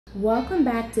Welcome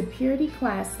back to Purity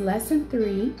Class Lesson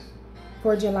 3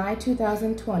 for July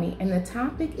 2020, and the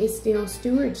topic is still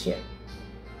stewardship.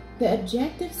 The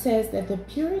objective says that the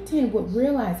Puritan would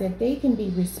realize that they can be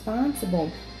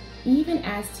responsible even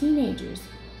as teenagers.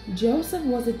 Joseph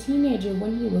was a teenager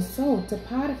when he was sold to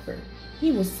Potiphar.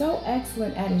 He was so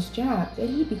excellent at his job that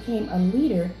he became a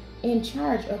leader in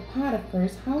charge of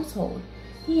Potiphar's household.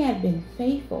 He had been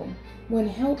faithful when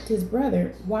helped his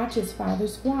brother watch his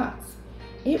father's flocks.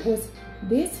 It was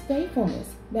this faithfulness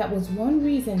that was one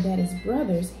reason that his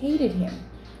brothers hated him.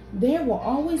 There will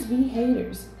always be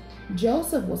haters.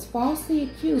 Joseph was falsely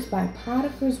accused by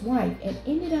Potiphar's wife and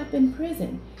ended up in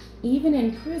prison. Even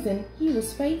in prison, he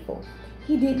was faithful.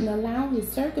 He didn't allow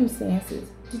his circumstances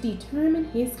to determine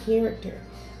his character.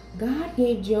 God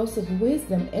gave Joseph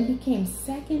wisdom and became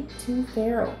second to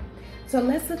Pharaoh. So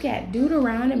let's look at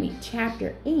Deuteronomy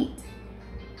chapter 8.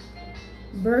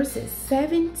 Verses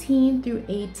 17 through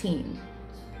 18.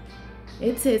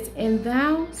 It says, "And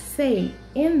thou say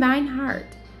in thine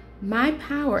heart, my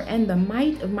power and the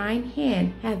might of mine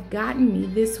hand hath gotten me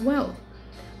this wealth.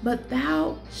 But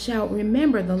thou shalt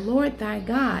remember the Lord thy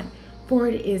God, for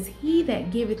it is he that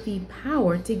giveth thee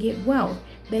power to get wealth,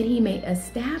 that he may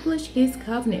establish his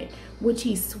covenant, which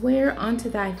he sware unto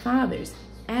thy fathers,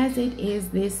 as it is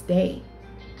this day."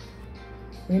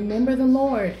 Remember the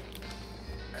Lord.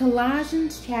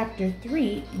 Colossians chapter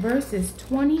 3, verses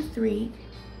 23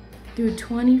 through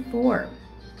 24.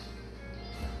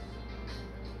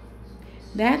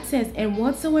 That says, "And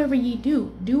whatsoever ye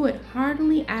do, do it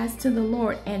heartily as to the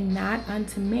Lord, and not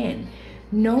unto men,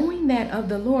 knowing that of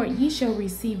the Lord ye shall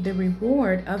receive the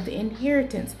reward of the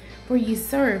inheritance, for ye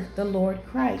serve the Lord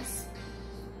Christ."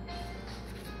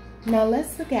 Now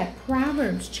let's look at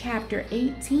Proverbs chapter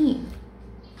 18.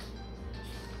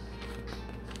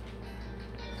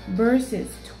 Verses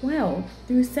 12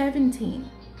 through 17.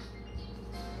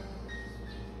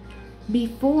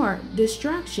 "Before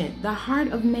destruction the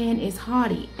heart of man is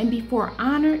haughty, and before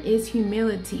honor is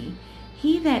humility.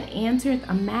 He that answereth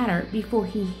a matter before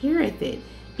he heareth it,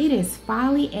 it is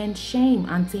folly and shame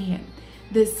unto him.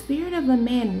 The spirit of a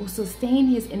man will sustain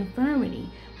his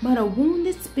infirmity, but a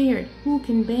wounded spirit who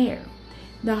can bear?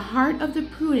 The heart of the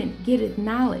prudent getteth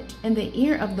knowledge, and the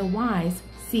ear of the wise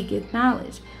seeketh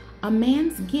knowledge. A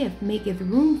man's gift maketh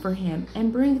room for him,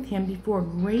 and bringeth him before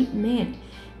great men.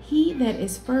 He that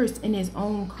is first in his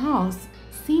own cause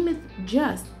seemeth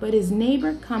just, but his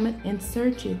neighbor cometh and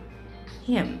searcheth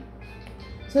him."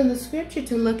 So the scripture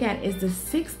to look at is the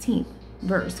 16th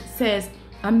verse. It says,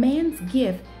 "A man's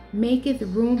gift maketh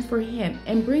room for him,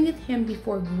 and bringeth him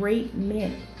before great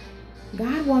men."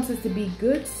 God wants us to be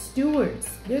good stewards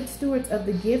of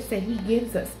the gifts that he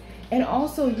gives us, and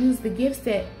also use the gifts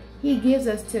that he gives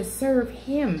us to serve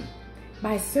him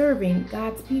by serving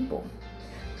God's people.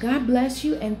 God bless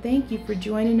you, and thank you for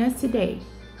joining us today.